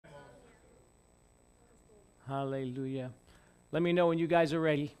Hallelujah. Let me know when you guys are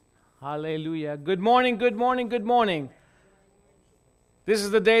ready. Hallelujah. Good morning, good morning, good morning. This is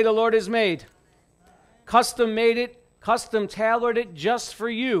the day the Lord has made. Custom made it, custom tailored it just for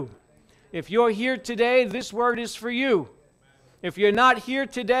you. If you're here today, this word is for you. If you're not here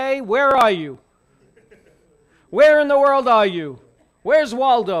today, where are you? Where in the world are you? Where's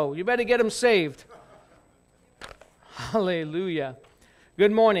Waldo? You better get him saved. Hallelujah.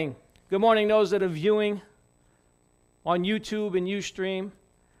 Good morning. Good morning, those that are viewing on YouTube and Ustream.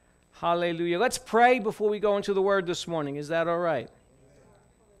 Hallelujah. Let's pray before we go into the word this morning. Is that all right?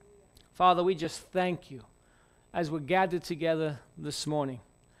 Father, we just thank you as we're gathered together this morning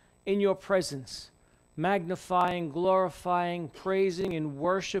in your presence, magnifying, glorifying, praising, and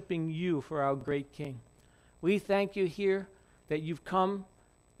worshiping you for our great King. We thank you here that you've come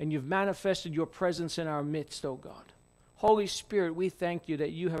and you've manifested your presence in our midst, oh God. Holy Spirit, we thank you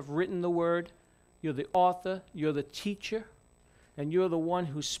that you have written the word. You're the author, you're the teacher, and you're the one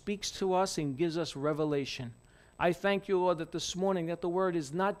who speaks to us and gives us revelation. I thank you, Lord, that this morning that the word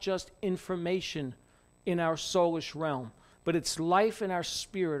is not just information in our soulish realm, but it's life in our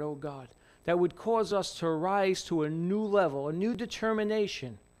spirit, oh God, that would cause us to rise to a new level, a new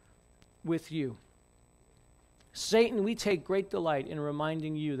determination with you. Satan, we take great delight in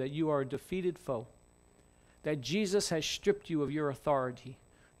reminding you that you are a defeated foe, that Jesus has stripped you of your authority.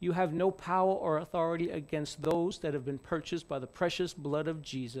 You have no power or authority against those that have been purchased by the precious blood of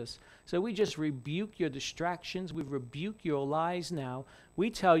Jesus. So we just rebuke your distractions. We rebuke your lies now. We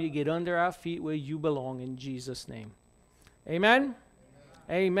tell you, get under our feet where you belong in Jesus' name. Amen?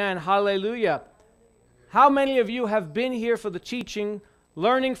 Amen. Hallelujah. How many of you have been here for the teaching,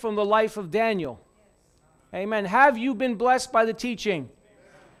 learning from the life of Daniel? Amen. Have you been blessed by the teaching?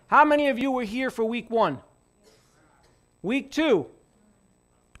 How many of you were here for week 1? Week 2?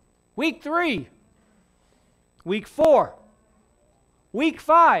 Week 3, week 4, week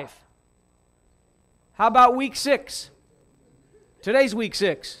 5. How about week 6? Today's week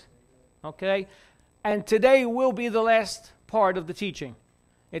 6, okay? And today will be the last part of the teaching.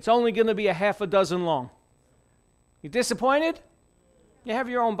 It's only going to be a half a dozen long. You disappointed? You have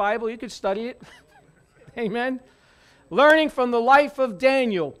your own Bible. You could study it. Amen. Learning from the life of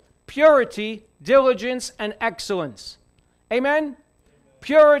Daniel, purity, diligence, and excellence. Amen.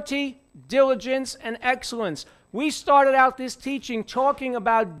 Purity, diligence, and excellence. We started out this teaching talking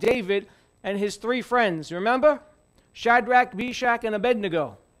about David and his 3 friends. Remember? Shadrach, Meshach, and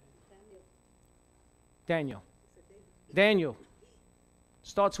Abednego. Daniel.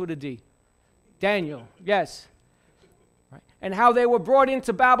 Starts with a D. Daniel, yes. Right. And how they were brought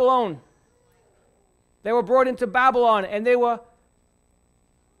into Babylon. They were brought into Babylon, and they were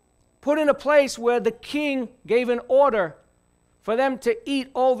put in a place where the king gave an order for them to eat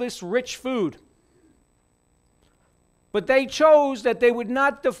all this rich food. But they chose that they would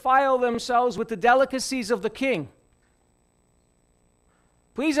not defile themselves with the delicacies of the king.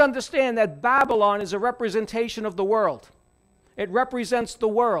 Please understand that Babylon is a representation of the world. It represents the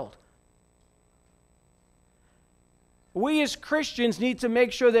world. We as Christians need to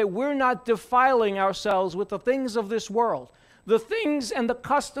make sure that we're not defiling ourselves with the things of this world. The things and the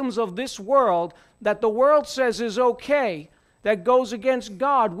customs of this world that the world says is okay, that goes against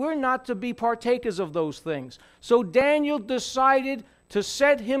God, we're not to be partakers of those things. So Daniel decided to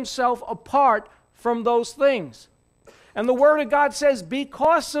set himself apart from those things. And the Word of God says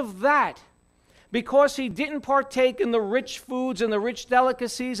because of that, because he didn't partake in the rich foods and the rich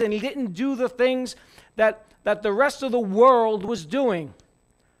delicacies, and he didn't do the things that the rest of the world was doing,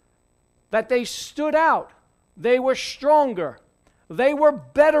 that they stood out, they were stronger, they were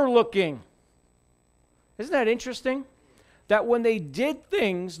better looking. Isn't that interesting? That when they did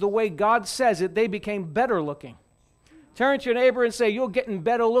things the way God says it, they became better looking. Turn to your neighbor and say, you're getting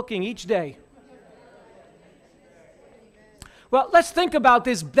better looking each day. Well, let's think about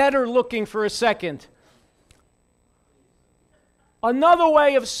this better looking for a second. Another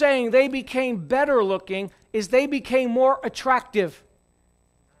way of saying they became better looking is they became more attractive.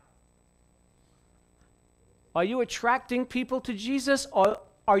 Are you attracting people to Jesus, or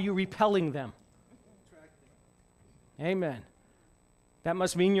are you repelling them? Amen. That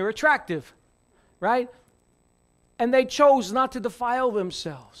must mean you're attractive, right? And they chose not to defile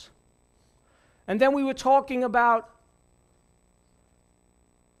themselves. And then we were talking about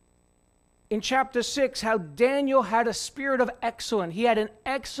in chapter 6 how Daniel had a spirit of excellence. He had an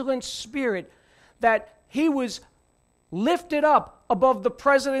excellent spirit that he was lifted up above the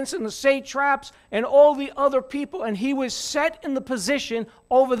presidents and the satraps and all the other people, and he was set in the position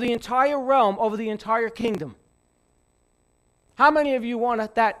over the entire realm, over the entire kingdom. How many of you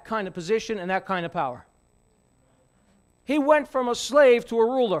want that kind of position and that kind of power? He went from a slave to a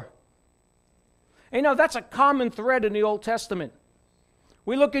ruler. And you know, that's a common thread in the Old Testament.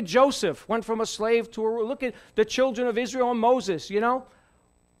 We look at Joseph, went from a slave to a ruler. Look at the children of Israel and Moses, you know.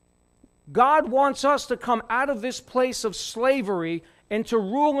 God wants us to come out of this place of slavery and to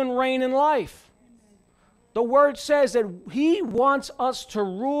rule and reign in life. The Word says that He wants us to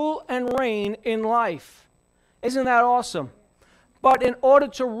rule and reign in life. Isn't that awesome? But in order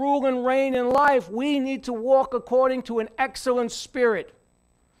to rule and reign in life, we need to walk according to an excellent spirit.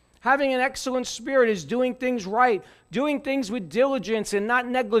 Having an excellent spirit is doing things right, doing things with diligence and not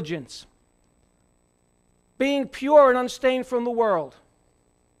negligence, being pure and unstained from the world.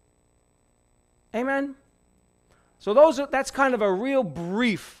 Amen? So that's kind of a real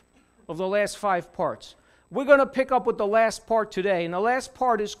brief of the last 5 parts. We're going to pick up with the last part today, and the last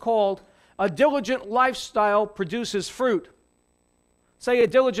part is called A Diligent Lifestyle Produces Fruit. Say, a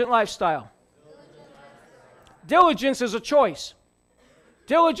diligent lifestyle. Diligence is a choice.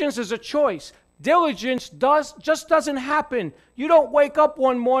 Diligence is a choice. Diligence just doesn't happen. You don't wake up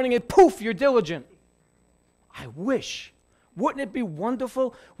one morning and poof, you're diligent. I wish. Wouldn't it be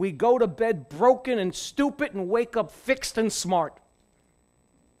wonderful? We go to bed broken and stupid and wake up fixed and smart.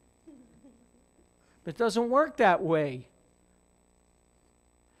 It doesn't work that way.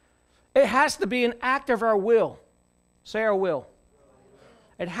 It has to be an act of our will. Say our will.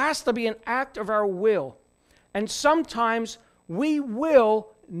 It has to be an act of our will. And sometimes we will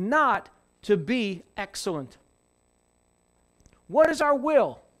not to be excellent. What is our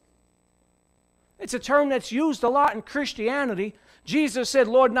will? It's a term that's used a lot in Christianity. Jesus said,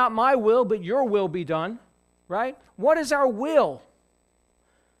 Lord, not my will, but your will be done. Right? What is our will?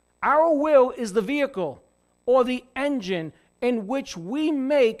 Our will is the vehicle or the engine in which we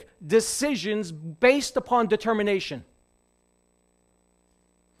make decisions based upon determination.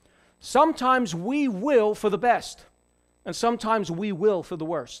 Sometimes we will for the best, and sometimes we will for the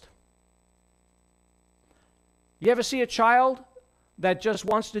worst. You ever see a child that just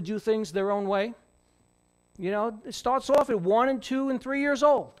wants to do things their own way? You know, it starts off at 1 and 2 and 3 years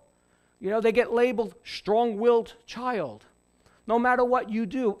old. You know, they get labeled strong-willed child. No matter what you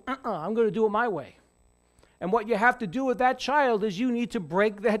do, I'm going to do it my way. And what you have to do with that child is you need to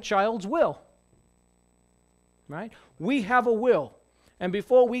break that child's will. Right? We have a will. And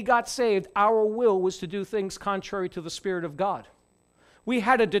before we got saved, our will was to do things contrary to the Spirit of God. We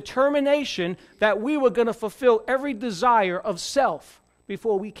had a determination that we were going to fulfill every desire of self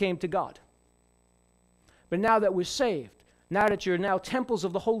before we came to God. But now that we're saved, now that you're now temples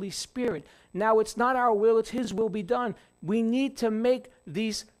of the Holy Spirit, now it's not our will, it's His will be done. We need to make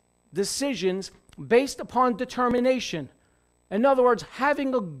these decisions based upon determination. In other words,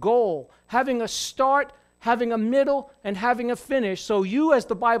 having a goal, having a start, having a middle, and having a finish, so you, as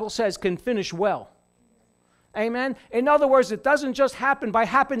the Bible says, can finish well. Amen? In other words, it doesn't just happen by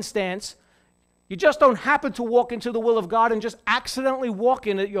happenstance. You just don't happen to walk into the will of God and just accidentally walk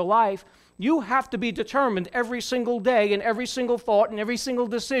in it your life. You have to be determined every single day and every single thought and every single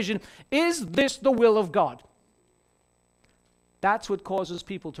decision. Is this the will of God? That's what causes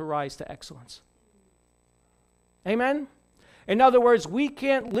people to rise to excellence. Amen? In other words, we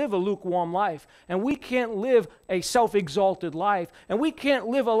can't live a lukewarm life, and we can't live a self-exalted life, and we can't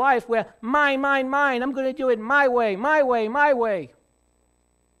live a life where mine, I'm going to do it my way, my way, my way.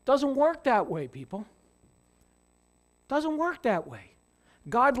 Doesn't work that way, people. Doesn't work that way.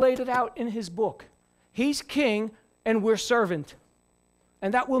 God laid it out in His book. He's king, and we're servant,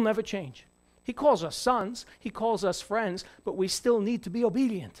 and that will never change. He calls us sons, He calls us friends, but we still need to be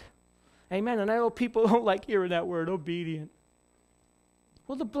obedient. Amen. And I know people don't like hearing that word, obedient.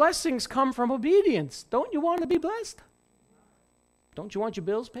 Well, the blessings come from obedience. Don't you want to be blessed? Don't you want your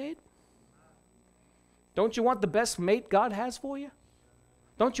bills paid? Don't you want the best mate God has for you?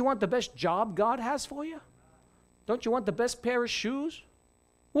 Don't you want the best job God has for you? Don't you want the best pair of shoes?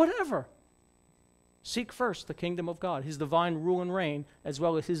 Whatever. Seek first the kingdom of God, His divine rule and reign, as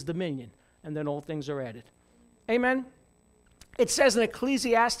well as His dominion, and then all things are added. Amen. It says in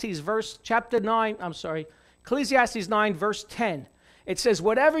Ecclesiastes 9, verse 10, it says,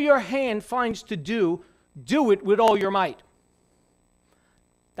 whatever your hand finds to do, do it with all your might.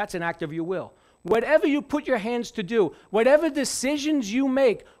 That's an act of your will. Whatever you put your hands to do, whatever decisions you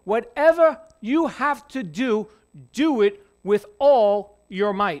make, whatever you have to do it with all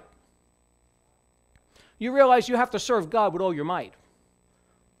your might. You realize you have to serve God with all your might.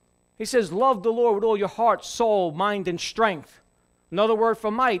 He says, love the Lord with all your heart, soul, mind, and strength. Another word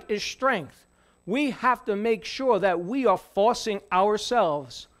for might is strength. We have to make sure that we are forcing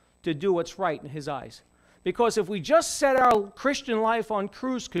ourselves to do what's right in His eyes. Because if we just set our Christian life on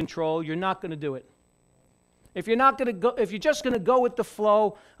cruise control, you're not going to do it. If you're just going to go with the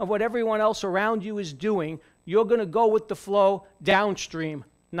flow of what everyone else around you is doing, you're going to go with the flow downstream,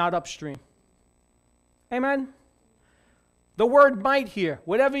 not upstream. Amen? The word might here,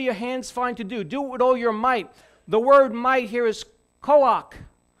 whatever your hands find to do it with all your might. The word might here is koach.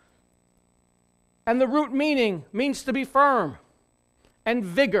 And the root meaning means to be firm and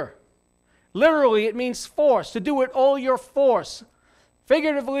vigor. Literally, it means force, to do it all your force.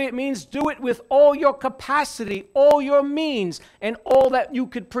 Figuratively, it means do it with all your capacity, all your means, and all that you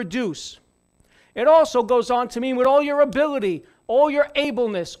could produce. It also goes on to mean with all your ability, all your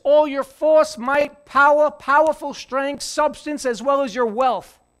ableness, all your force, might, power, powerful strength, substance, as well as your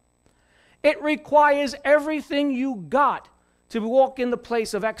wealth. It requires everything you got to walk in the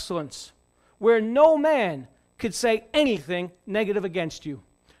place of excellence, where no man could say anything negative against you.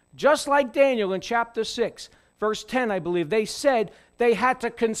 Just like Daniel in chapter 6, verse 10, I believe, they said they had to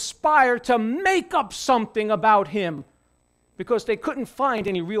conspire to make up something about him because they couldn't find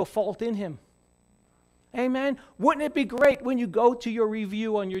any real fault in him. Amen? Wouldn't it be great when you go to your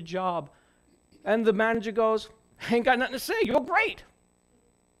review on your job and the manager goes, I ain't got nothing to say, you're great.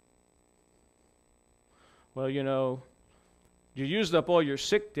 Well, you used up all your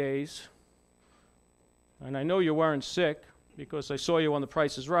sick days, and I know you weren't sick because I saw you on The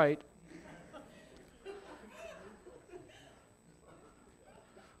Price is Right.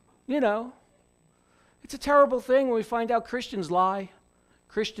 It's a terrible thing when we find out Christians lie,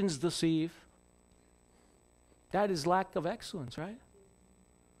 Christians deceive. That is lack of excellence, right?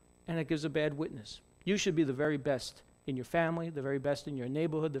 And it gives a bad witness. You should be the very best in your family, the very best in your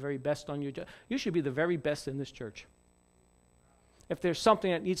neighborhood, the very best on your job. You should be the very best in this church. If there's something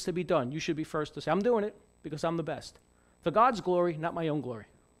that needs to be done, you should be first to say, I'm doing it because I'm the best. For God's glory, not my own glory.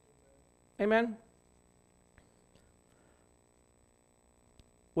 Amen?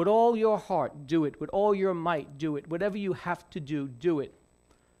 With all your heart, do it. With all your might, do it. Whatever you have to do, do it.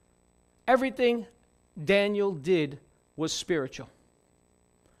 Everything Daniel did was spiritual.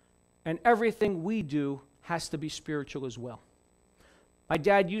 And everything we do has to be spiritual as well. My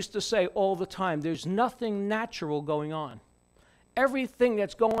dad used to say all the time, there's nothing natural going on. Everything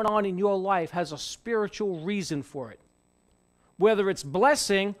that's going on in your life has a spiritual reason for it. Whether it's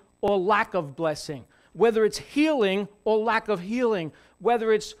blessing or lack of blessing. Whether it's healing or lack of healing.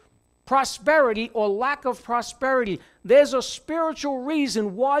 Whether it's prosperity or lack of prosperity. There's a spiritual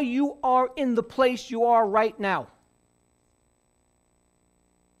reason why you are in the place you are right now.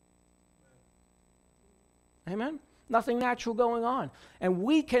 Amen? Nothing natural going on. And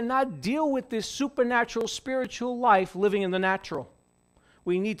we cannot deal with this supernatural spiritual life living in the natural.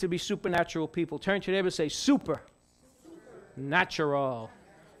 We need to be supernatural people. Turn to your neighbor and say, supernatural.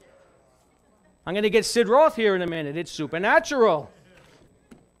 I'm going to get Sid Roth here in a minute. It's supernatural.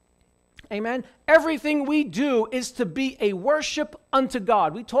 Amen? Everything we do is to be a worship unto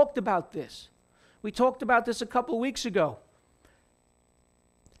God. We talked about this. We talked about this a couple of weeks ago.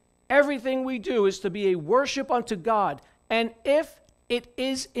 Everything we do is to be a worship unto God. And if it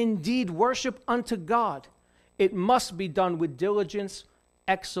is indeed worship unto God, it must be done with diligence,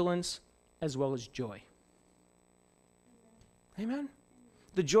 excellence, as well as joy. Amen?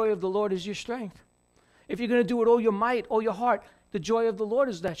 The joy of the Lord is your strength. If you're going to do it all your might, all your heart, the joy of the Lord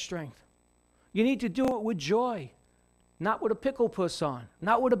is that strength. You need to do it with joy, not with a pickle puss on,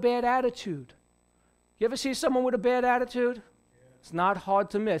 not with a bad attitude. You ever see someone with a bad attitude? It's not hard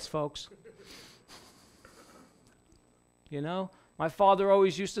to miss, folks. My father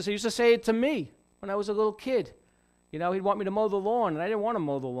always used to say it to me when I was a little kid. He'd want me to mow the lawn, and I didn't want to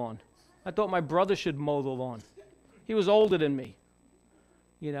mow the lawn. I thought my brother should mow the lawn. He was older than me.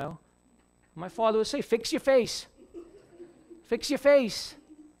 My father would say, fix your face. Fix your face.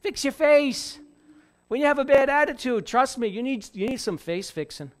 Fix your face. When you have a bad attitude, trust me, you need some face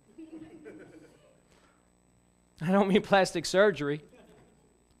fixing. I don't mean plastic surgery.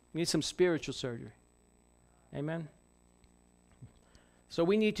 You need some spiritual surgery. Amen? So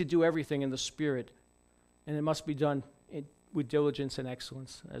we need to do everything in the Spirit, and it must be done with diligence and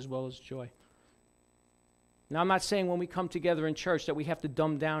excellence as well as joy. Now, I'm not saying when we come together in church that we have to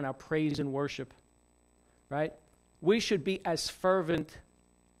dumb down our praise and worship, right? We should be as fervent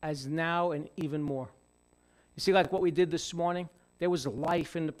as now and even more. You see, like what we did this morning, there was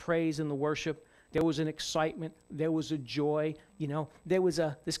life in the praise and the worship. There was an excitement. There was a joy. There was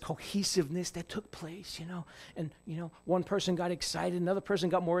this cohesiveness that took place, And, one person got excited. Another person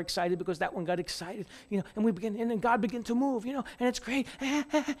got more excited because that one got excited, And then God began to move, And it's great.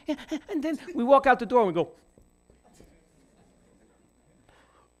 And then we walk out the door and we go.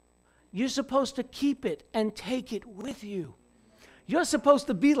 You're supposed to keep it and take it with you. You're supposed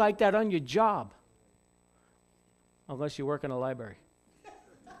to be like that on your job. unless you work in a library.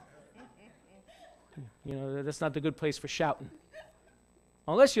 You know, that's not the good place for shouting.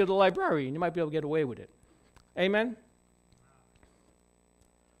 Unless you're the librarian, you might be able to get away with it. Amen?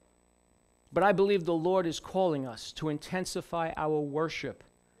 But I believe the Lord is calling us to intensify our worship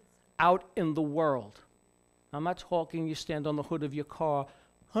out in the world. I'm not talking you stand on the hood of your car,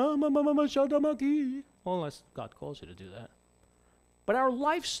 unless God calls you to do that. But our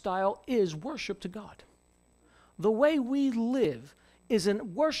lifestyle is worship to God. The way we live is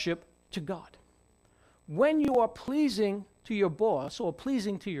in worship to God. When you are pleasing to your boss or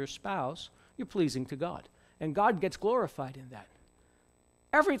pleasing to your spouse, you're pleasing to God. And God gets glorified in that.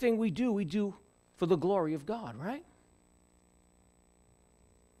 Everything we do for the glory of God, right?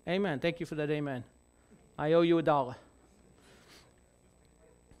 Amen. Thank you for that amen. I owe you $1.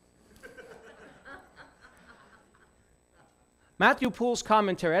 Matthew Poole's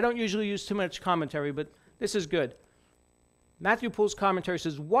commentary. I don't usually use too much commentary, but this is good. Matthew Poole's commentary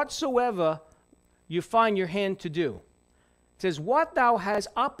says, whatsoever you find your hand to do. It says, what thou hast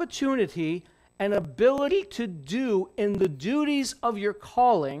opportunity and ability to do in the duties of your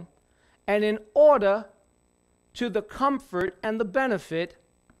calling, and in order to the comfort and the benefit,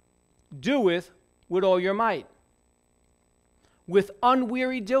 doeth with all your might, with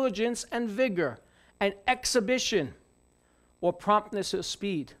unweary diligence and vigor, and exhibition, or promptness of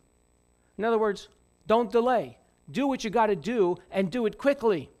speed. In other words, don't delay. Do what you got to do, and do it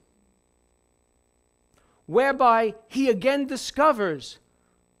quickly. Whereby he again discovers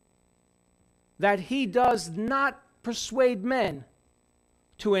that he does not persuade men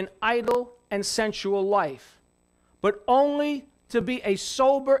to an idle and sensual life, but only to be a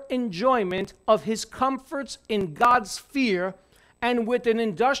sober enjoyment of his comforts in God's fear, and with an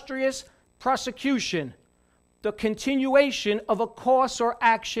industrious prosecution, the continuation of a course or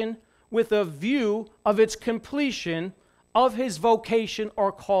action with a view of its completion of his vocation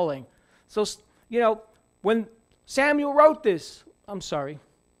or calling. So, you know, when Samuel wrote this,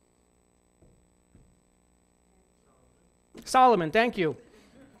 Solomon, thank you.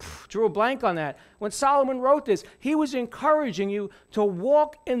 Drew a blank on that. When Solomon wrote this, he was encouraging you to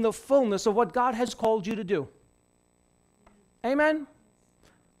walk in the fullness of what God has called you to do. Amen?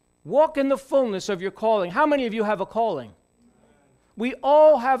 Walk in the fullness of your calling. How many of you have a calling? We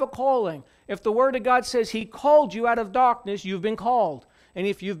all have a calling. If the Word of God says He called you out of darkness, you've been called. And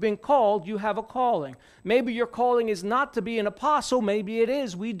if you've been called, you have a calling. Maybe your calling is not to be an apostle. Maybe it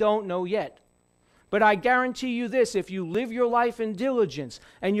is. We don't know yet. But I guarantee you this, if you live your life in diligence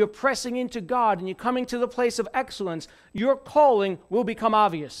and you're pressing into God and you're coming to the place of excellence, your calling will become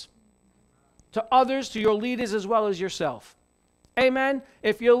obvious to others, to your leaders, as well as yourself. Amen?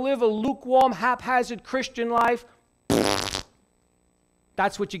 If you live a lukewarm, haphazard Christian life,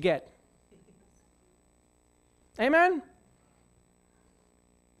 that's what you get. Amen?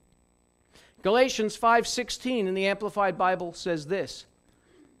 Galatians 5:16 in the Amplified Bible says this.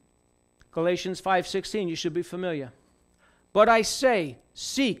 Galatians 5:16, you should be familiar. But I say,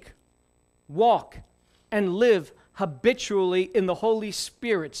 seek, walk, and live habitually in the Holy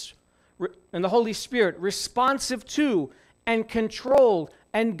Spirit, responsive to and controlled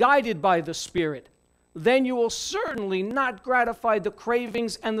and guided by the Spirit. Then you will certainly not gratify the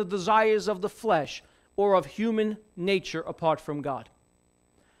cravings and the desires of the flesh or of human nature apart from God.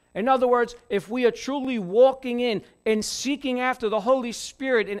 In other words, if we are truly walking in and seeking after the Holy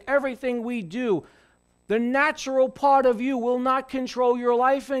Spirit in everything we do, the natural part of you will not control your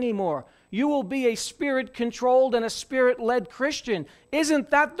life anymore. You will be a Spirit-controlled and a Spirit-led Christian. Isn't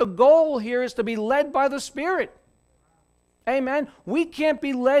that the goal here, is to be led by the Spirit? Amen? We can't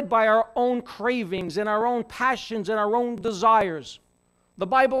be led by our own cravings and our own passions and our own desires. The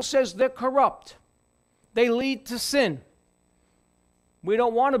Bible says they're corrupt. They lead to sin. We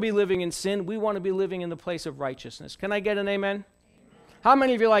don't want to be living in sin. We want to be living in the place of righteousness. Can I get an amen? Amen. How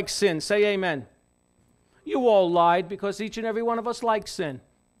many of you like sin? Say amen. You all lied, because each and every one of us likes sin.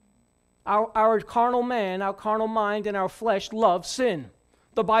 Our carnal man, our carnal mind, and our flesh love sin.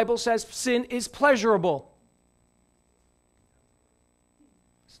 The Bible says sin is pleasurable.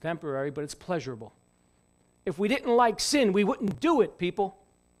 It's temporary, but it's pleasurable. If we didn't like sin, we wouldn't do it, people.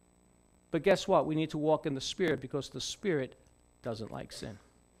 But guess what? We need to walk in the Spirit, because the Spirit doesn't like sin,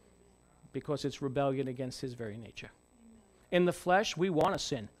 because it's rebellion against His very nature. In the flesh, we want to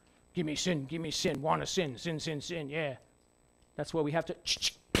sin. Give me sin, want to sin, sin, yeah. That's why we have to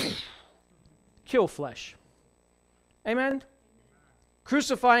kill flesh. Amen?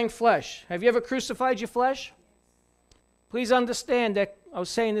 Crucifying flesh. Have you ever crucified your flesh? Please understand that, I was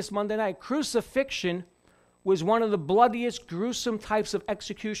saying this Monday night, crucifixion was one of the bloodiest, gruesome types of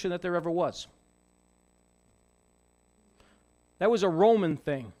execution that there ever was. That was a Roman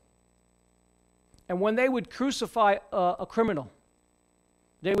thing. And when they would crucify a criminal,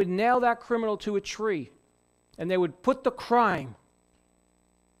 they would nail that criminal to a tree, and they would put the crime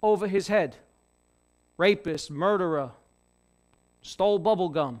over his head. Rapist, murderer, stole bubble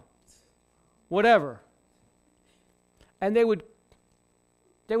gum, whatever. And they would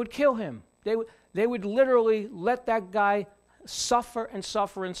kill him. They would literally let that guy suffer and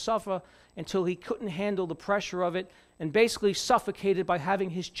suffer and suffer until he couldn't handle the pressure of it and basically suffocated by having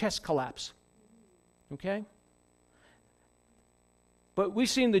his chest collapse. Okay? But we've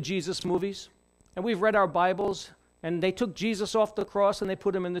seen the Jesus movies, and we've read our Bibles, and they took Jesus off the cross and they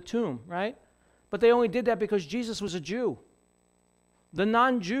put him in the tomb, right? But they only did that because Jesus was a Jew. The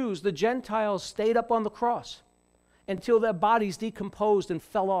non-Jews, the Gentiles, stayed up on the cross until their bodies decomposed and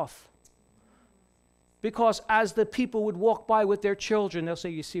fell off. Because as the people would walk by with their children, they'll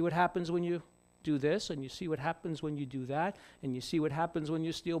say, you see what happens when you do this, and you see what happens when you do that, and you see what happens when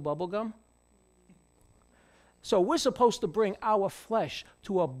you steal bubble gum? So we're supposed to bring our flesh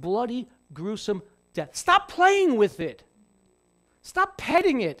to a bloody, gruesome death. Stop playing with it. Stop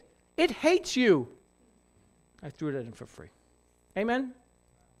petting it. It hates you. I threw that in for free. Amen?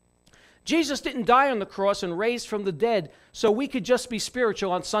 Jesus didn't die on the cross and raised from the dead so we could just be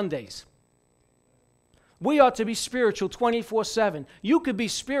spiritual on Sundays. We ought to be spiritual 24/7. You could be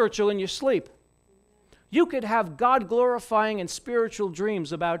spiritual in your sleep. You could have God-glorifying and spiritual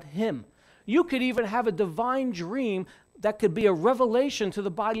dreams about Him. You could even have a divine dream that could be a revelation to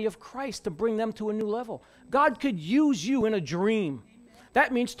the body of Christ to bring them to a new level. God could use you in a dream.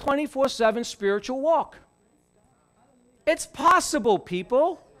 That means 24/7 spiritual walk. It's possible,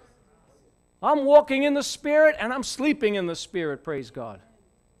 people. I'm walking in the Spirit and I'm sleeping in the Spirit, praise God.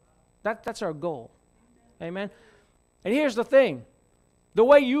 That's our goal. Amen. And here's the thing. The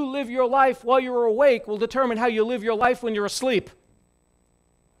way you live your life while you're awake will determine how you live your life when you're asleep.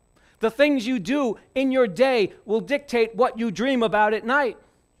 The things you do in your day will dictate what you dream about at night.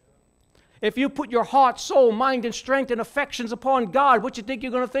 If you put your heart, soul, mind, and strength and affections upon God, what you think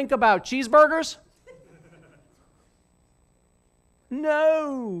you're going to think about? Cheeseburgers?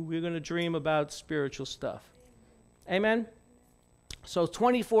 No, we're going to dream about spiritual stuff. Amen? So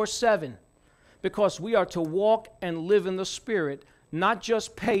 24/7, because we are to walk and live in the Spirit, not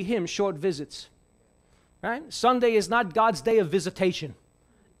just pay Him short visits. Right? Sunday is not God's day of visitation.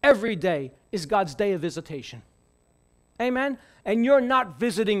 Every day is God's day of visitation. Amen? And you're not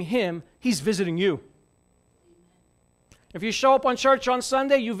visiting Him, He's visiting you. If you show up on church on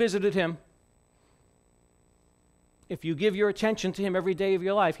Sunday, you visited Him. If you give your attention to Him every day of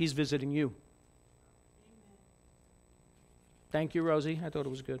your life, He's visiting you. Thank you, Rosie. I thought it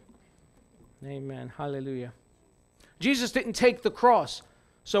was good. Amen. Hallelujah. Jesus didn't take the cross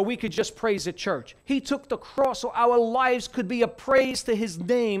so we could just praise at church. He took the cross so our lives could be a praise to His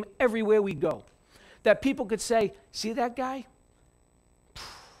name everywhere we go. That people could say, see that guy?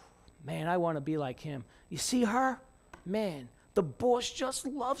 Man, I want to be like him. You see her? Man, the boss just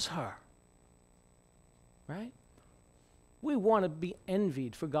loves her. Right? We want to be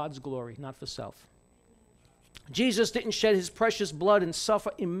envied for God's glory, not for self. Jesus didn't shed His precious blood and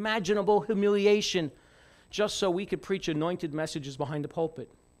suffer imaginable humiliation just so we could preach anointed messages behind the pulpit.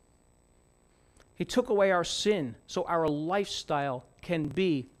 He took away our sin so our lifestyle can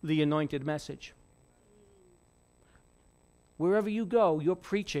be the anointed message. Wherever you go, you're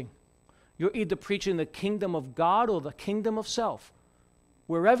preaching. You're either preaching the kingdom of God or the kingdom of self.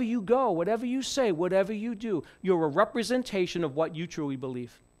 Wherever you go, whatever you say, whatever you do, you're a representation of what you truly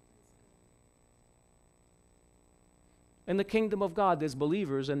believe. In the kingdom of God, there's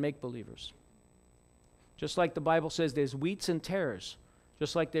believers and make-believers. Just like the Bible says there's wheats and tares.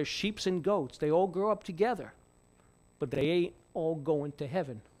 Just like there's sheep and goats. They all grow up together. But they ain't all going to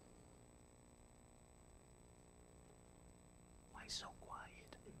heaven. Why so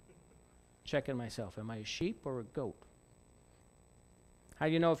quiet? Checking myself. Am I a sheep or a goat? How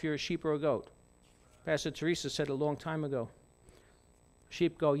do you know if you're a sheep or a goat? Pastor Teresa said a long time ago.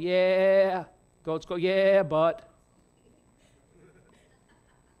 Sheep go, yeah. Goats go, yeah, but.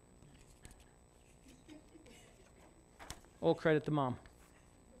 All credit to Mom.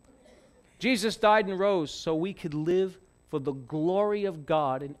 Jesus died and rose so we could live for the glory of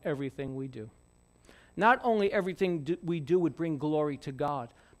God in everything we do. Not only everything we do would bring glory to God,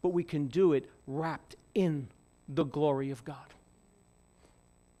 but we can do it wrapped in the glory of God.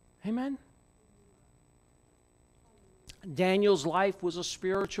 Amen? Daniel's life was a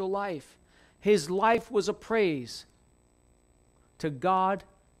spiritual life. His life was a praise to God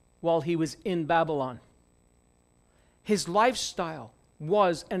while he was in Babylon. His lifestyle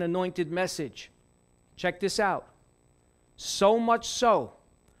was an anointed message. Check this out. So much so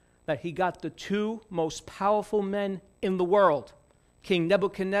that he got the two most powerful men in the world, King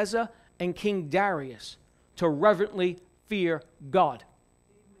Nebuchadnezzar and King Darius, to reverently fear God.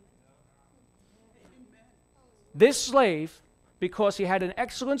 This slave, because he had an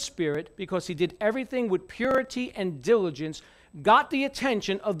excellent spirit, because he did everything with purity and diligence, got the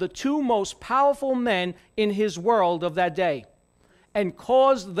attention of the two most powerful men in his world of that day and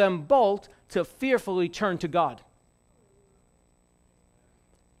caused them both to fearfully turn to God.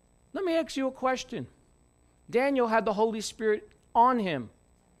 Let me ask you a question. Daniel had the Holy Spirit on him.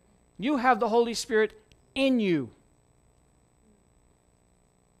 You have the Holy Spirit in you.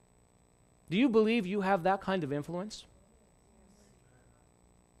 Do you believe you have that kind of influence?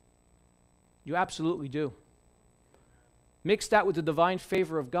 You absolutely do. Mix that with the divine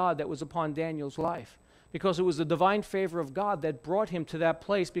favor of God that was upon Daniel's life. Because it was the divine favor of God that brought him to that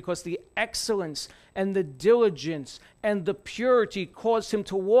place, because the excellence and the diligence and the purity caused him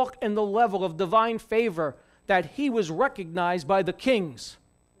to walk in the level of divine favor that he was recognized by the kings.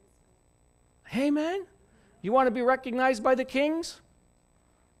 Amen? You want to be recognized by the kings?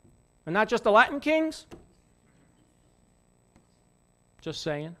 And not just the Latin kings? Just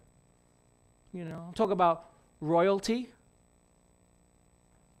saying. You know, talk about royalty.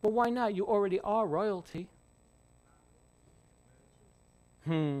 But why not? You already are royalty.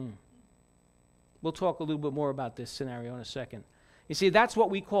 We'll talk a little bit more about this scenario in a second. You see, that's what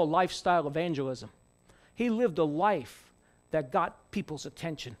we call lifestyle evangelism. He lived a life that got people's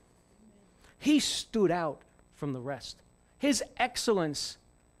attention. He stood out from the rest. His excellence,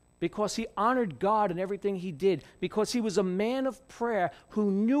 because he honored God in everything he did, because he was a man of prayer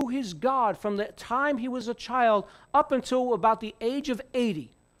who knew his God from the time he was a child up until about the age of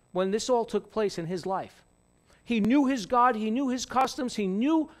 80, when this all took place in his life. He knew his God, he knew his customs, he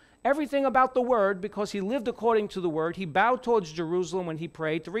knew everything about the Word because he lived according to the Word. He bowed towards Jerusalem when he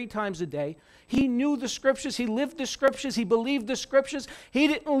prayed 3 times a day. He knew the Scriptures, he lived the Scriptures, he believed the Scriptures. He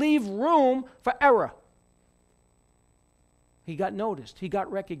didn't leave room for error. He got noticed, he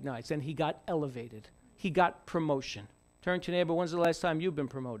got recognized, and he got elevated. He got promotion. Turn to your neighbor, when's the last time you've been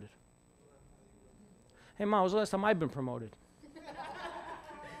promoted? Hey, Mom, when's the last time I've been promoted?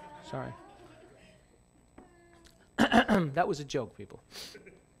 Sorry. That was a joke, people.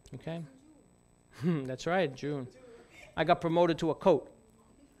 Okay? That's right, June. I got promoted to a coat.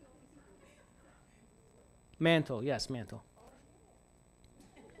 Mantle, yes, mantle.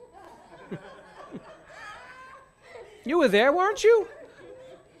 You were there, weren't you?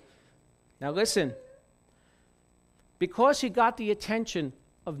 Now listen. Because he got the attention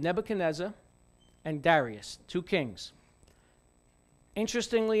of Nebuchadnezzar and Darius, 2 kings,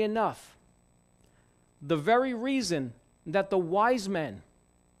 interestingly enough, the very reason that the wise men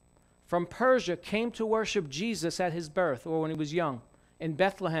from Persia came to worship Jesus at his birth, or when he was young, in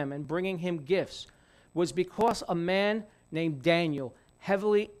Bethlehem, and bringing him gifts, was because a man named Daniel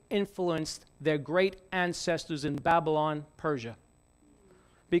heavily influenced their great ancestors in Babylon, Persia.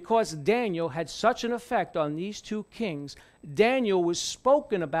 Because Daniel had such an effect on these 2 kings, Daniel was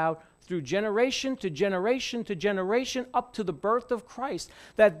spoken about through generation to generation to generation up to the birth of Christ,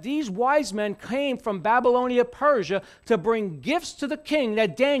 that these wise men came from Babylonia, Persia, to bring gifts to the king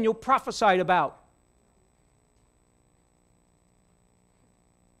that Daniel prophesied about.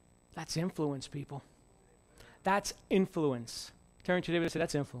 That's influence, people. That's influence. Turn to David and say,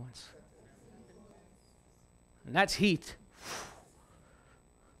 that's influence. And that's heat.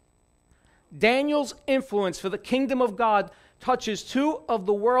 Daniel's influence for the kingdom of God touches 2 of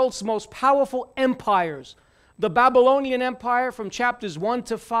the world's most powerful empires, the Babylonian Empire from chapters 1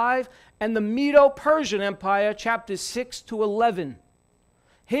 to 5 and the Medo-Persian Empire, chapters 6 to 11.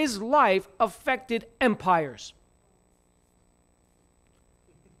 His life affected empires.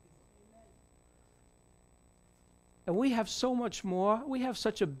 And we have so much more. We have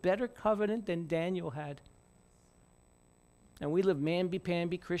such a better covenant than Daniel had. And we live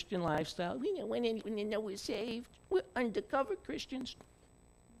mamby-pamby Christian lifestyle. We know when anyone know we're saved. We're undercover Christians.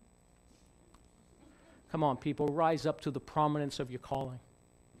 Come on, people, rise up to the prominence of your calling.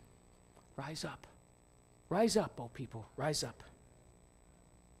 Rise up. Rise up, oh people, rise up.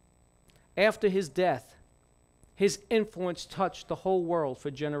 After his death, his influence touched the whole world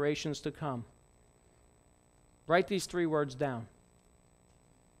for generations to come. Write these 3 words down.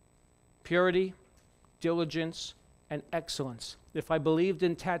 Purity, diligence, and excellence. If I believed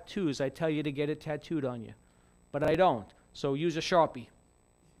in tattoos, I'd tell you to get it tattooed on you. But I don't, so use a Sharpie.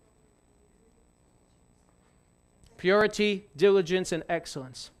 Purity, diligence, and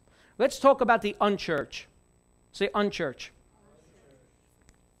excellence. Let's talk about the unchurch. Say unchurch.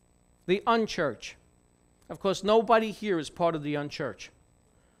 The unchurch. Of course, nobody here is part of the unchurched.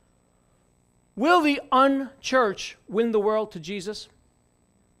 Will the unchurched win the world to Jesus?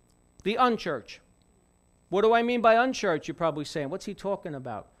 The unchurched. What do I mean by unchurched? You're probably saying, what's he talking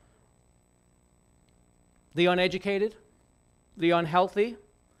about? The uneducated, the unhealthy,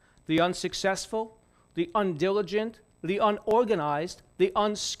 the unsuccessful, the undiligent, the unorganized, the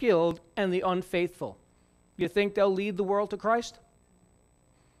unskilled, and the unfaithful. You think they'll lead the world to Christ?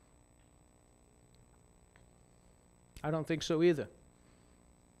 I don't think so either.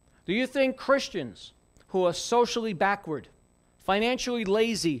 Do you think Christians who are socially backward, financially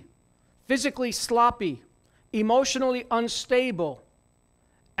lazy, physically sloppy, emotionally unstable,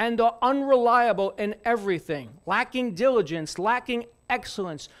 and are unreliable in everything, lacking diligence, lacking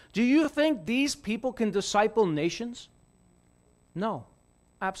excellence, do you think these people can disciple nations? No,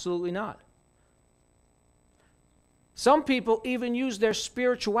 absolutely not. Some people even use their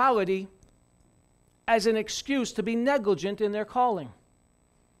spirituality as an excuse to be negligent in their calling,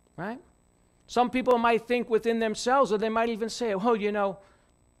 right? Some people might think within themselves, or they might even say, oh, you know,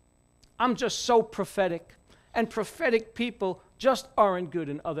 I'm just so prophetic, and prophetic people just aren't good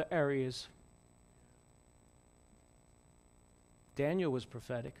in other areas. Daniel was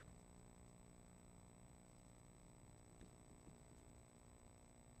prophetic.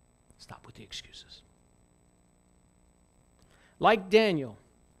 Stop with the excuses. Like Daniel,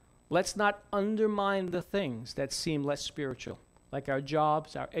 let's not undermine the things that seem less spiritual, like our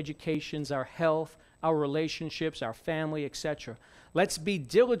jobs, our educations, our health, our relationships, our family, etc. Let's be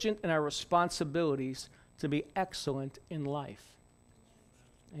diligent in our responsibilities to be excellent in life.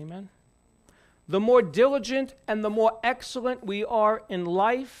 Amen? The more diligent and the more excellent we are in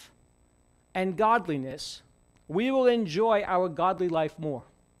life and godliness, we will enjoy our godly life more.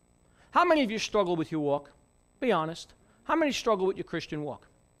 How many of you struggle with your walk? Be honest. How many struggle with your Christian walk?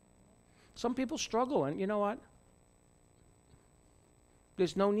 Some people struggle, and you know what?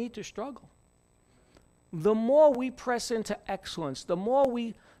 There's no need to struggle. The more we press into excellence, the more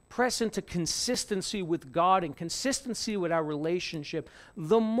we press into consistency with God and consistency with our relationship,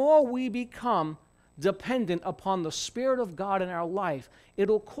 the more we become dependent upon the Spirit of God in our life.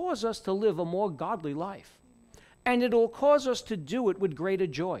 It'll cause us to live a more godly life. And it'll cause us to do it with greater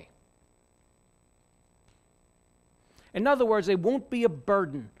joy. In other words, it won't be a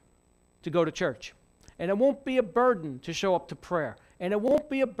burden to go to church. And it won't be a burden to show up to prayer. And it won't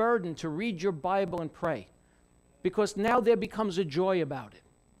be a burden to read your Bible and pray. Because now there becomes a joy about it.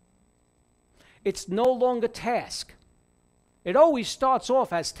 It's no longer task. It always starts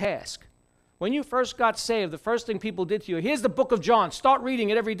off as task. When you first got saved, the first thing people did to you, here's the book of John, start reading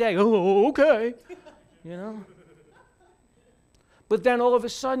it every day. Oh, okay. You know? But then all of a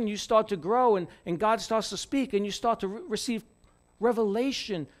sudden you start to grow and God starts to speak and you start to receive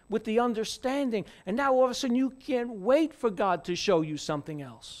revelation with the understanding. And now all of a sudden you can't wait for God to show you something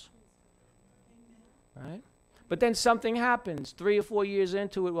else. Right? But then something happens 3 or 4 years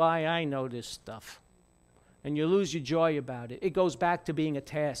into it. Well, I know this stuff. And you lose your joy about it. It goes back to being a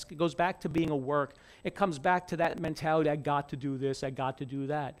task. It goes back to being a work. It comes back to that mentality, I got to do this, I got to do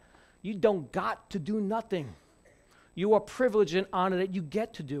that. You don't got to do nothing. You are privileged and honored that you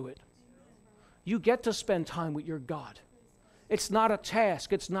get to do it. You get to spend time with your God. It's not a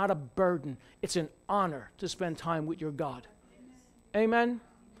task. It's not a burden. It's an honor to spend time with your God. Amen?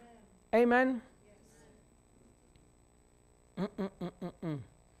 Amen?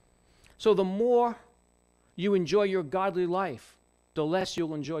 So the more you enjoy your godly life, the less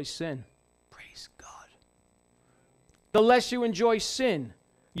you'll enjoy sin. Praise God. The less you enjoy sin,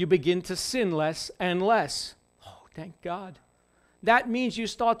 you begin to sin less and less. Oh, thank God. That means you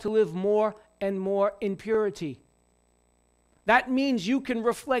start to live more and more in purity. That means you can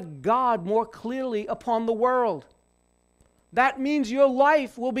reflect God more clearly upon the world. That means your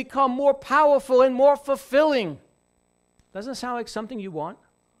life will become more powerful and more fulfilling. Doesn't it sound like something you want?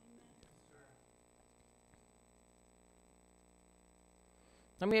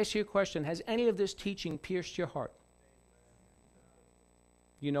 Let me ask you a question. Has any of this teaching pierced your heart?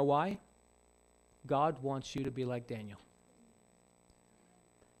 You know why? God wants you to be like Daniel.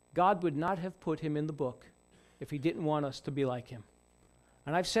 God would not have put him in the book if he didn't want us to be like him.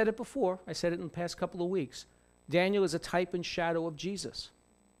 And I've said it before. I said it in the past couple of weeks. Daniel is a type and shadow of Jesus.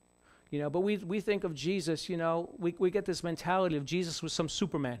 You know, but we think of Jesus, you know, we get this mentality of Jesus was some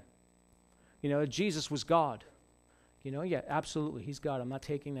Superman. You know, Jesus was God. You know, yeah, absolutely, he's God. I'm not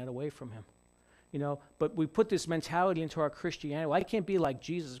taking that away from him. You know, but we put this mentality into our Christianity. Well, I can't be like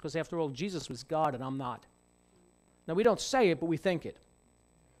Jesus because after all, Jesus was God and I'm not. Now, we don't say it, but we think it.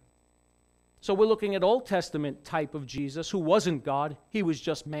 So we're looking at Old Testament type of Jesus who wasn't God. He was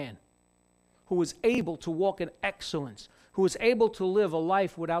just man, who is able to walk in excellence, who is able to live a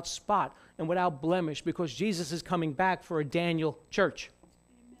life without spot and without blemish, because Jesus is coming back for a Daniel church.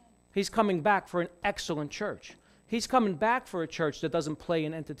 Amen. He's coming back for an excellent church. He's coming back for a church that doesn't play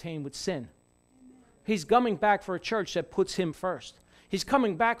and entertain with sin. Amen. He's coming back for a church that puts him first. He's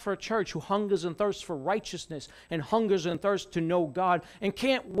coming back for a church who hungers and thirsts for righteousness and hungers and thirsts to know God and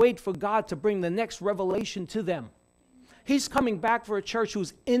can't wait for God to bring the next revelation to them. He's coming back for a church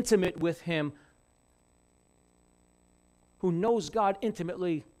who's intimate with him, who knows God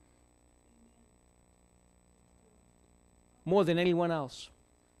intimately more than anyone else.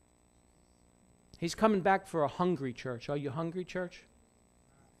 He's coming back for a hungry church. Are you hungry, church?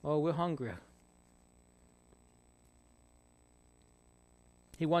 Oh, we're hungry.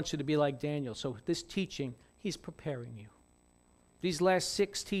 He wants you to be like Daniel. So this teaching, he's preparing you. These last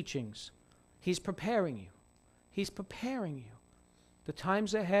 6 teachings, he's preparing you. He's preparing you. The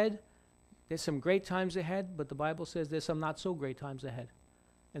times ahead, there's some great times ahead, but the Bible says there's some not so great times ahead.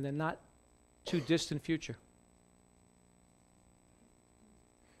 And they're not too distant future.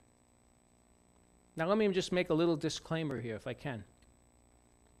 Now let me just make a little disclaimer here if I can.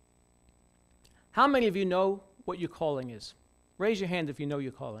 How many of you know what your calling is? Raise your hand if you know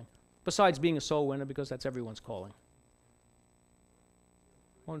your calling. Besides being a soul winner, because that's everyone's calling.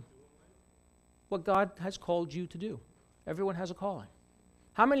 What God has called you to do. Everyone has a calling.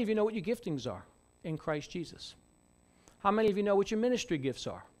 How many of you know what your giftings are in Christ Jesus? How many of you know what your ministry gifts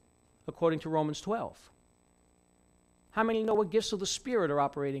are, according to Romans 12? How many know what gifts of the Spirit are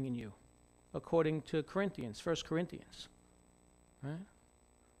operating in you, according to Corinthians, 1 Corinthians? Right?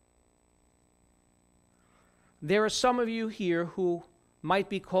 There are some of you here who might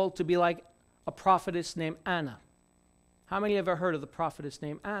be called to be like a prophetess named Anna. How many have ever heard of the prophetess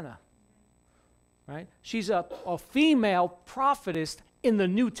named Anna? Right? She's a female prophetess in the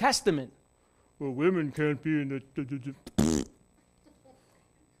New Testament. Well, women can't be in the...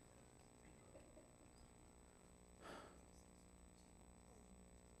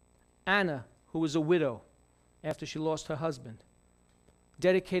 Anna, who was a widow after she lost her husband,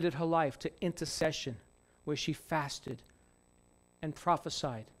 dedicated her life to intercession, where she fasted and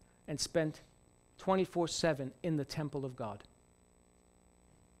prophesied and spent 24/7 in the temple of God.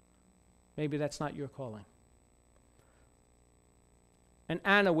 Maybe that's not your calling. And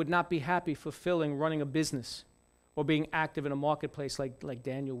Anna would not be happy fulfilling running a business or being active in a marketplace like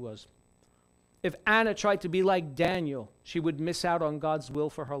Daniel was. If Anna tried to be like Daniel, she would miss out on God's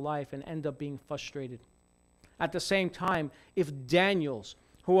will for her life and end up being frustrated. At the same time, if Daniels,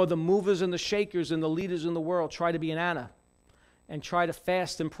 who are the movers and the shakers and the leaders in the world, try to be an Anna and try to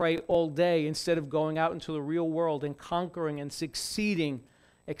fast and pray all day instead of going out into the real world and conquering and succeeding,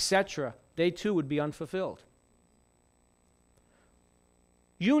 etc., they too would be unfulfilled.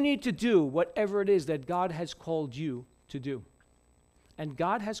 You need to do whatever it is that God has called you to do. And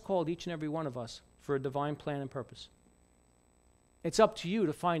God has called each and every one of us for a divine plan and purpose. It's up to you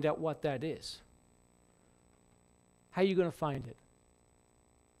to find out what that is. How are you going to find it?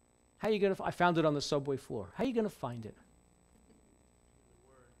 How are you going to? I found it on the subway floor. How are you going to find it?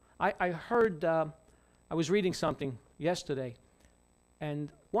 I heard. I was reading something yesterday, and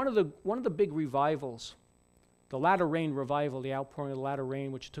one of the big revivals, the latter rain revival, the outpouring of the latter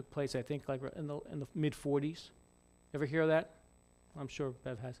rain, which took place, I think, like in the mid-40s. Ever hear that? I'm sure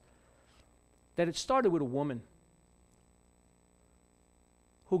Bev has. That it started with a woman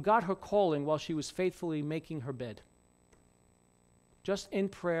who got her calling while she was faithfully making her bed. Just in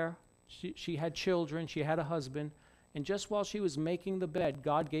prayer. She had children, she had a husband, and just while she was making the bed,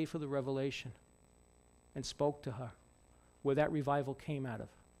 God gave her the revelation and spoke to her, where that revival came out of.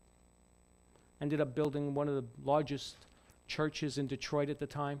 Ended up building one of the largest churches in Detroit at the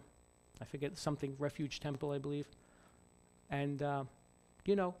time. I forget, something, Refuge Temple, I believe. And,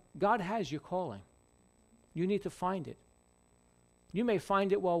 God has your calling. You need to find it. You may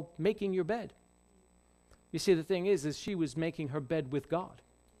find it while making your bed. You see, the thing is she was making her bed with God.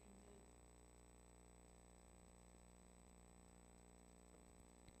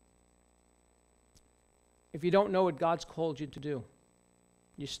 If you don't know what God's called you to do,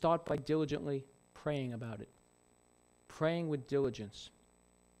 you start by diligently praying about it. Praying with diligence.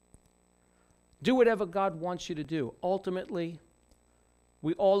 Do whatever God wants you to do. Ultimately,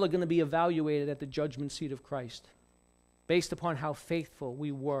 we all are going to be evaluated at the judgment seat of Christ based upon how faithful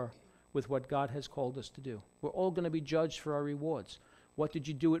we were with what God has called us to do. We're all going to be judged for our rewards. What did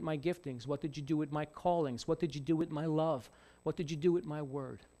you do with my giftings? What did you do with my callings? What did you do with my love? What did you do with my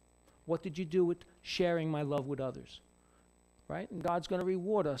word? What did you do with sharing my love with others? Right? And God's going to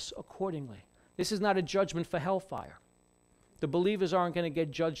reward us accordingly. This is not a judgment for hellfire. The believers aren't going to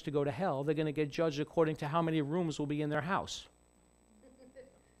get judged to go to hell. They're going to get judged according to how many rooms will be in their house.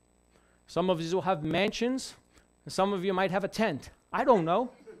 Some of you will have mansions, and some of you might have a tent. I don't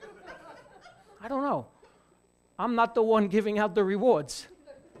know. I don't know. I'm not the one giving out the rewards.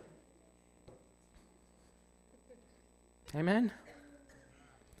 Amen?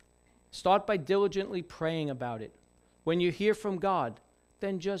 Start by diligently praying about it. When you hear from God,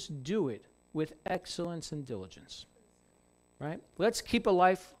 then just do it with excellence and diligence. Right? Let's keep a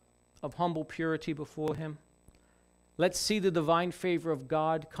life of humble purity before Him. Let's see the divine favor of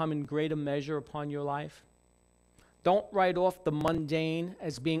God come in greater measure upon your life. Don't write off the mundane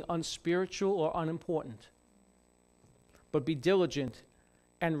as being unspiritual or unimportant, but be diligent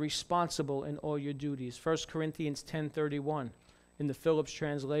and responsible in all your duties. 1 Corinthians 10:31 in the Phillips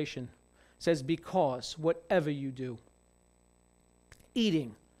translation says, because whatever you do,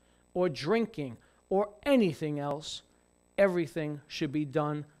 eating or drinking or anything else, everything should be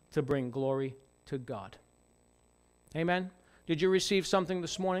done to bring glory to God. Amen? Did you receive something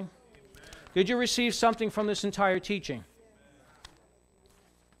this morning? Did you receive something from this entire teaching?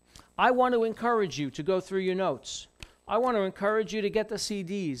 I want to encourage you to go through your notes. I want to encourage you to get the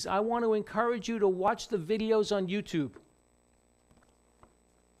CDs. I want to encourage you to watch the videos on YouTube.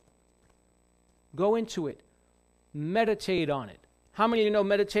 Go into it. Meditate on it. How many of you know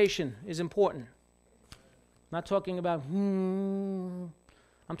meditation is important? I'm not talking about, I'm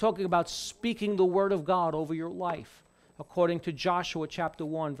talking about speaking the word of God over your life, according to Joshua chapter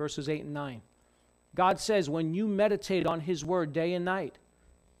 1, verses 8 and 9. God says when you meditate on His word day and night,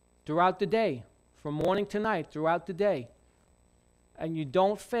 throughout the day, from morning to night, throughout the day, and you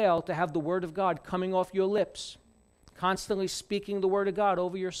don't fail to have the word of God coming off your lips, constantly speaking the word of God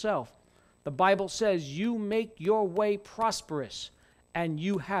over yourself, the Bible says you make your way prosperous and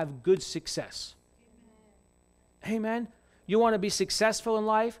you have good success. Amen. You want to be successful in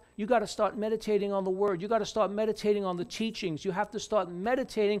life? You got to start meditating on the Word. You got to start meditating on the teachings. You have to start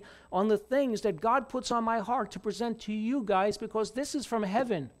meditating on the things that God puts on my heart to present to you guys, because this is from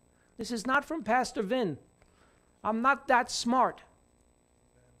heaven. This is not from Pastor Vin. I'm not that smart.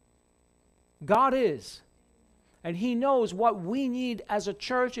 God is. And He knows what we need as a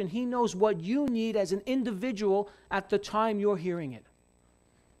church, and He knows what you need as an individual at the time you're hearing it.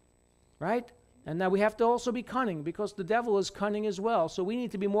 Right? And now we have to also be cunning, because the devil is cunning as well. So we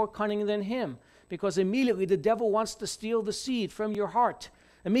need to be more cunning than him, because immediately the devil wants to steal the seed from your heart.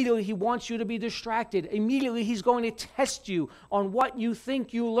 Immediately he wants you to be distracted. Immediately he's going to test you on what you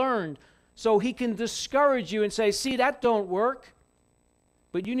think you learned, so he can discourage you and say, see, that don't work.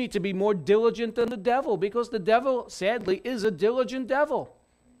 But you need to be more diligent than the devil, because the devil, sadly, is a diligent devil.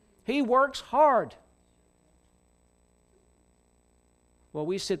 He works hard. Well,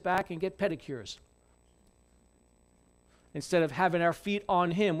 we sit back and get pedicures. Instead of having our feet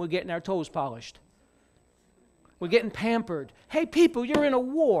on Him, we're getting our toes polished. We're getting pampered. Hey, people, you're in a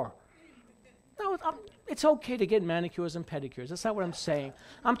war. No, it's okay to get manicures and pedicures. That's not what I'm saying.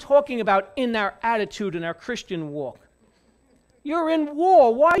 I'm talking about in our attitude, in our Christian walk. You're in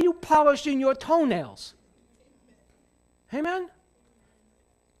war. Why are you polishing your toenails? Amen?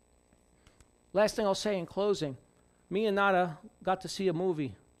 Last thing I'll say in closing. Me and Nada got to see a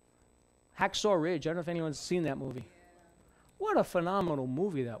movie, Hacksaw Ridge. I don't know if anyone's seen that movie. What a phenomenal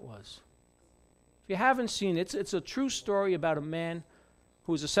movie that was. If you haven't seen it, it's a true story about a man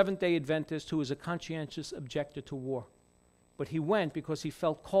who was a Seventh-day Adventist who was a conscientious objector to war. But he went because he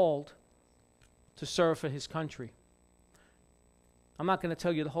felt called to serve for his country. I'm not going to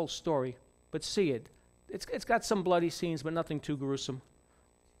tell you the whole story, but see it. It's got some bloody scenes, but nothing too gruesome.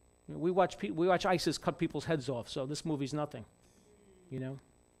 We watch ISIS cut people's heads off, so this movie's nothing. You know?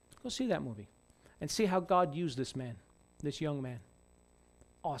 Go see that movie and see how God used this man, this young man.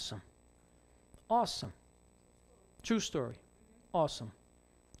 Awesome. Awesome. True story. Awesome.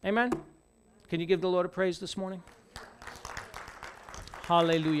 Amen? Can you give the Lord a praise this morning?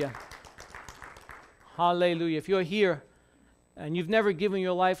 Hallelujah. Hallelujah. If you're here and you've never given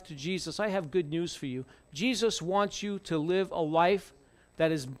your life to Jesus, I have good news for you. Jesus wants you to live a life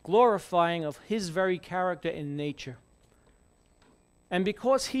that is glorifying of His very character and nature. And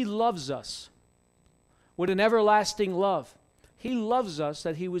because He loves us with an everlasting love, He loves us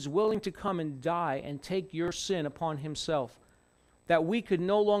that He was willing to come and die and take your sin upon Himself, that we could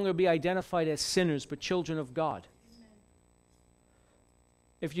no longer be identified as sinners but children of God. Amen.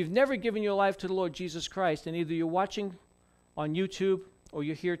 If you've never given your life to the Lord Jesus Christ, and either you're watching on YouTube or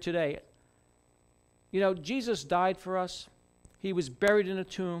you're here today, you know, Jesus died for us. He was buried in a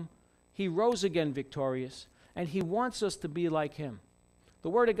tomb. He rose again victorious, and He wants us to be like Him.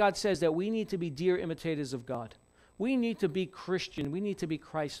 The Word of God says that we need to be dear imitators of God. We need to be Christian. We need to be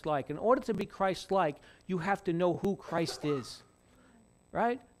Christ-like. In order to be Christ-like, you have to know who Christ is,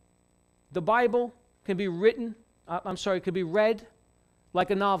 right? The Bible can be can be read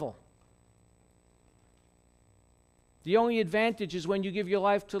like a novel. The only advantage is when you give your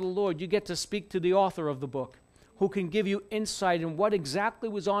life to the Lord, you get to speak to the author of the book, who can give you insight in what exactly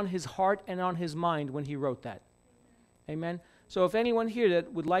was on his heart and on his mind when he wrote that. Amen? So if anyone here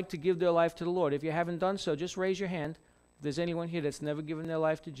that would like to give their life to the Lord, if you haven't done so, just raise your hand. If there's anyone here that's never given their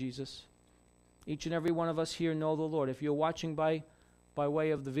life to Jesus, each and every one of us here know the Lord. If you're watching by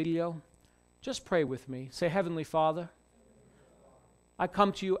way of the video, just pray with me. Say, Heavenly Father, I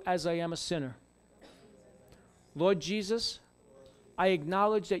come to you as I am a sinner. Lord Jesus, I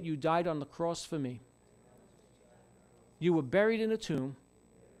acknowledge that you died on the cross for me. You were buried in a tomb,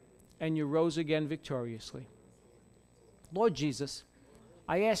 and you rose again victoriously. Lord Jesus,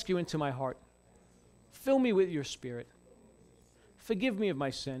 I ask you into my heart. Fill me with your Spirit. Forgive me of my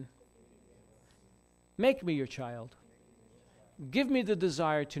sin. Make me your child. Give me the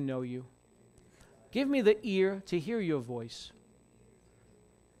desire to know you. Give me the ear to hear your voice.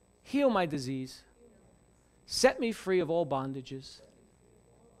 Heal my disease. Set me free of all bondages.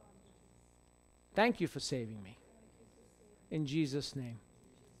 Thank you for saving me. In Jesus' name,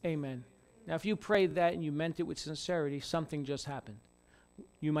 amen. Now, if you prayed that and you meant it with sincerity, something just happened.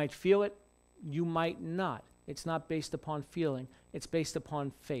 You might feel it, you might not. It's not based upon feeling. It's based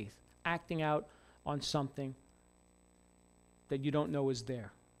upon faith, acting out on something that you don't know is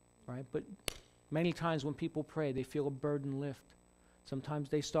there, right? But many times when people pray, they feel a burden lift. Sometimes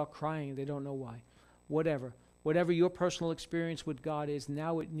they start crying. They don't know why. Whatever your personal experience with God is,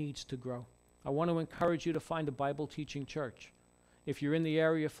 now it needs to grow. I want to encourage you to find a Bible-teaching church. If you're in the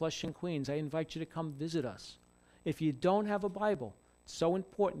area of Flushing, Queens, I invite you to come visit us. If you don't have a Bible, it's so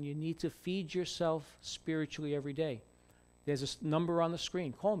important. You need to feed yourself spiritually every day. There's a number on the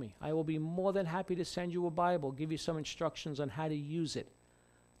screen. Call me. I will be more than happy to send you a Bible, give you some instructions on how to use it.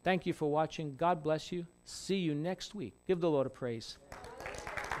 Thank you for watching. God bless you. See you next week. Give the Lord a praise.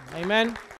 Amen.